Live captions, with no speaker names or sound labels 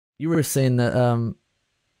you were saying that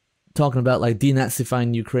talking about like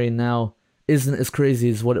denazifying Ukraine now isn't as crazy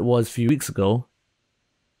as what it was a few weeks ago.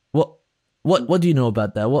 What what do you know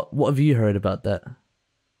about that? What have you heard about that?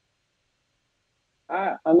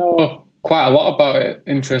 I know quite a lot about it,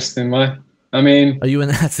 interestingly. I mean, Are you a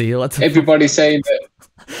Nazi? What the fuck? everybody's saying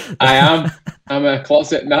that I am. I'm a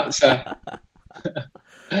closet Nazi.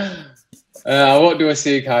 I won't do a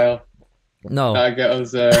C, Kyle. No. That'll get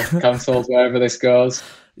us cancelled wherever this goes.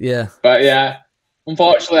 Yeah. But yeah,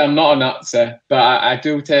 unfortunately, I'm not a Nazi, but I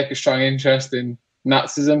do take a strong interest in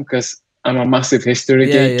Nazism because I'm a massive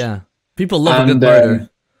history Yeah, geek. yeah. People love a good And murder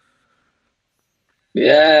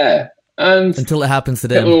yeah, and until it happens to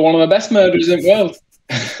Hitler them. was one of the best murderers in the world.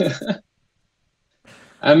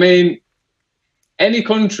 I mean, any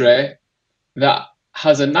country that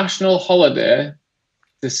has a national holiday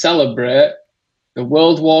to celebrate the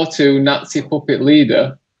World War II Nazi puppet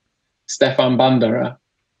leader, Stefan Bandera,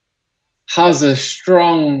 has a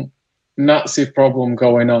strong Nazi problem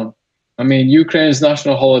going on. I mean, Ukraine's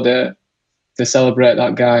national holiday to celebrate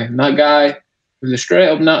that guy. And that guy was a straight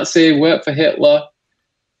up Nazi, worked for Hitler,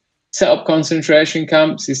 set up concentration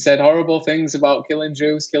camps. He said horrible things about killing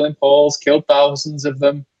Jews, killing Poles, killed thousands of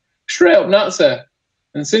them. Straight up Nazi.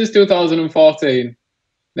 And since 2014,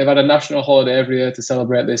 they've had a national holiday every year to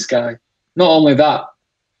celebrate this guy. Not only that,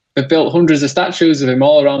 they've built hundreds of statues of him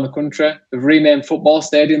all around the country. They've renamed football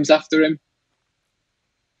stadiums after him.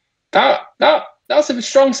 That's a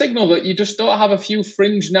strong signal that you just don't have a few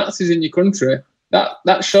fringe Nazis in your country.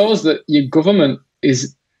 That shows that your government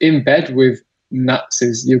is in bed with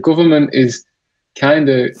Nazis. Your government is kind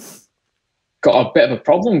of got a bit of a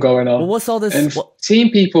problem going on. Well, what's all this? And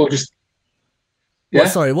seeing people just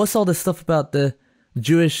What's all this stuff about the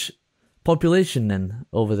Jewish population then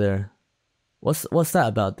over there? What's that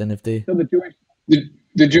about then? If they so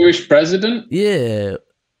the Jewish president, yeah,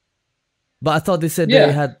 but I thought they said yeah.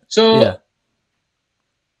 they had So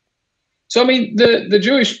I mean the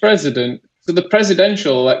Jewish president. So the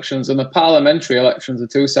presidential elections and the parliamentary elections are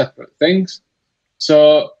two separate things.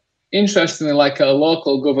 So interestingly, like at a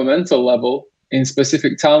local governmental level, in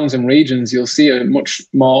specific towns and regions, you'll see a much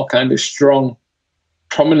more kind of strong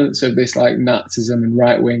prominence of this like Nazism and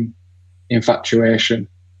right-wing infatuation.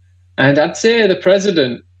 And I'd say the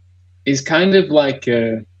president is kind of like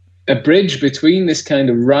a bridge between this kind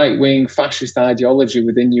of right-wing fascist ideology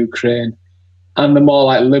within Ukraine and the more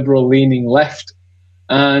like liberal-leaning left.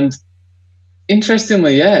 And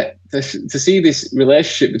interestingly, yeah, to see this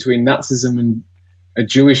relationship between Nazism and a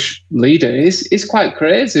Jewish leader is quite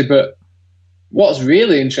crazy. But what's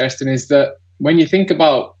really interesting is that when you think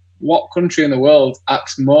about what country in the world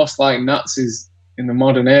acts most like Nazis in the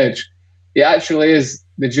modern age, it actually is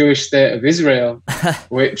the Jewish state of Israel,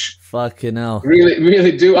 which fucking hell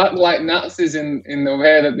really do act like Nazis in the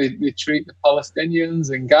way that they treat the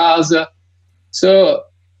Palestinians in Gaza. So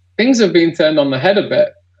things have been turned on the head a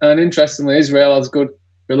bit. And interestingly, Israel has a good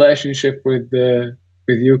relationship with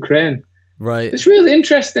Ukraine. right. It's really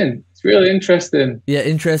interesting. It's really interesting. Yeah,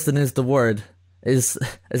 interesting is the word. Is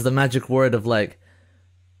the magic word of like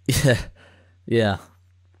yeah.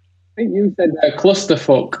 I think you said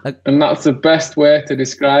clusterfuck, and that's the best way to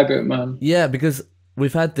describe it, man. Yeah, because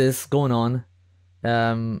we've had this going on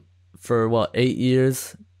for what 8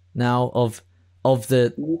 years now of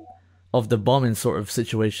the bombing sort of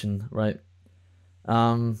situation, right?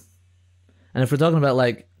 And if we're talking about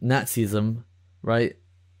like Nazism, right?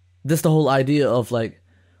 This the whole idea of like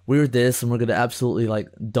we're this and we're gonna absolutely like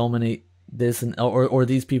dominate this and or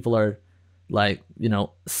these people are like, you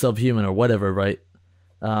know, subhuman or whatever, right?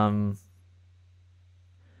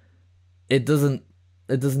 It doesn't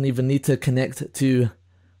even need to connect to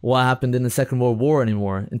what happened in the Second World War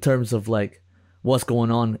anymore in terms of like what's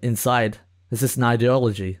going on inside. It's just an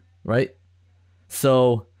ideology, right?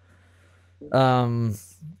 So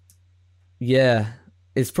yeah,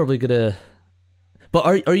 it's probably gonna.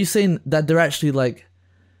 But are you saying that they're actually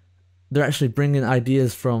bringing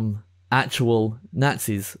ideas from actual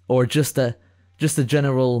Nazis or just a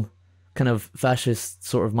general kind of fascist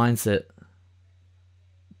sort of mindset?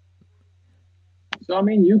 So I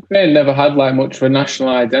mean, Ukraine never had like much of a national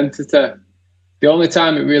identity. The only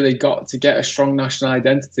time it really got to get a strong national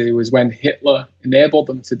identity was when Hitler enabled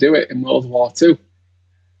them to do it in World War II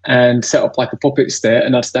and set up like a puppet state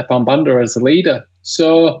and had Stepan Bandera as the leader.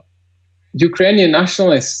 So Ukrainian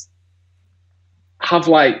nationalists have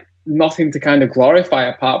like nothing to kind of glorify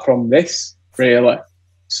apart from this, really.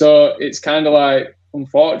 So it's kind of like,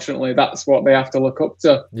 unfortunately, that's what they have to look up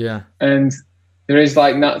to. Yeah. And there is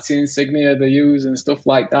like Nazi insignia they use and stuff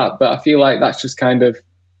like that, but I feel like that's just kind of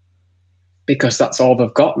because that's all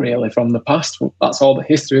they've got really from the past. That's all the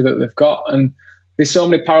history that they've got. And there's so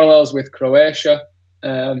many parallels with Croatia,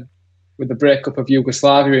 with the breakup of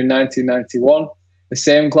Yugoslavia in 1991, the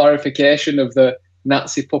same glorification of the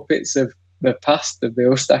Nazi puppets of the past, of the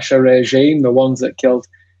Ustasha regime, the ones that killed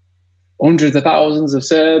hundreds of thousands of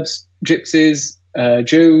Serbs, Gypsies,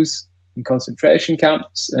 Jews in concentration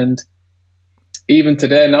camps. And even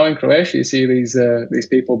today, now in Croatia, you see these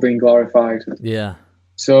people being glorified. Yeah.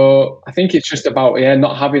 So I think it's just about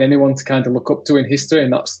not having anyone to kind of look up to in history,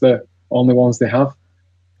 and that's the only ones they have.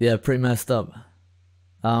 Yeah, pretty messed up.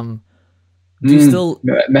 Do you still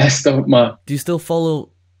messed up, man? Do you still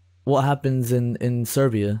follow what happens in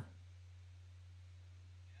Serbia?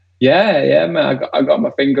 Yeah, man. I got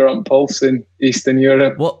my finger on pulse in Eastern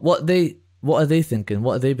Europe. What are they thinking?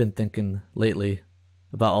 What have they been thinking lately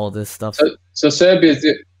about all this stuff? So Serbia is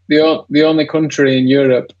the only country in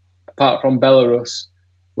Europe, apart from Belarus,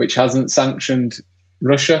 which hasn't sanctioned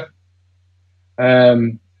Russia.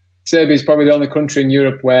 Serbia is probably the only country in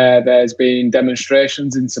Europe where there's been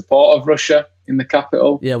demonstrations in support of Russia in the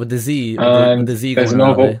capital. Yeah, with the Z, with the Z going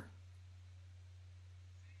around, eh?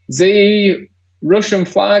 Z, Russian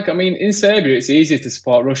flag. I mean, in Serbia, it's easy to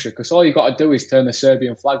support Russia because all you've got to do is turn the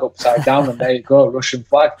Serbian flag upside down and there you go, Russian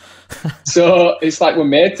flag. So it's like we're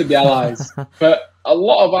made to be allies. But a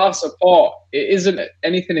lot of our support, it isn't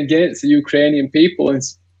anything against the Ukrainian people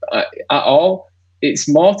at all. It's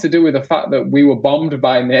more to do with the fact that we were bombed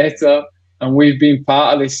by NATO and we've been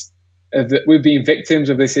part of this, we've been victims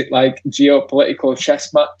of this like geopolitical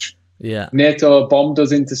chess match. Yeah. NATO bombed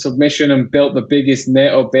us into submission and built the biggest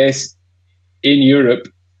NATO base in Europe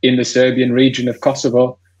in the Serbian region of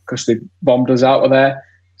Kosovo because they bombed us out of there.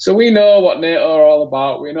 So we know what NATO are all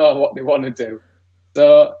about. We know what they want to do.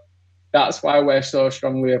 So that's why we're so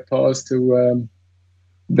strongly opposed to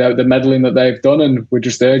the meddling that they've done, and we're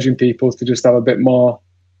just urging people to just have a bit more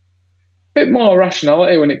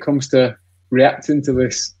rationality when it comes to reacting to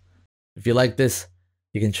this. If you like this,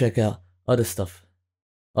 you can check out other stuff,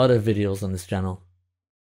 other videos on this channel,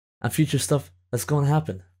 and future stuff that's going to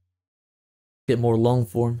happen. Get more long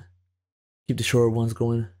form, keep the short ones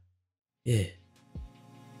going. Yeah.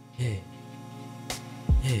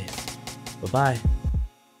 Bye-bye.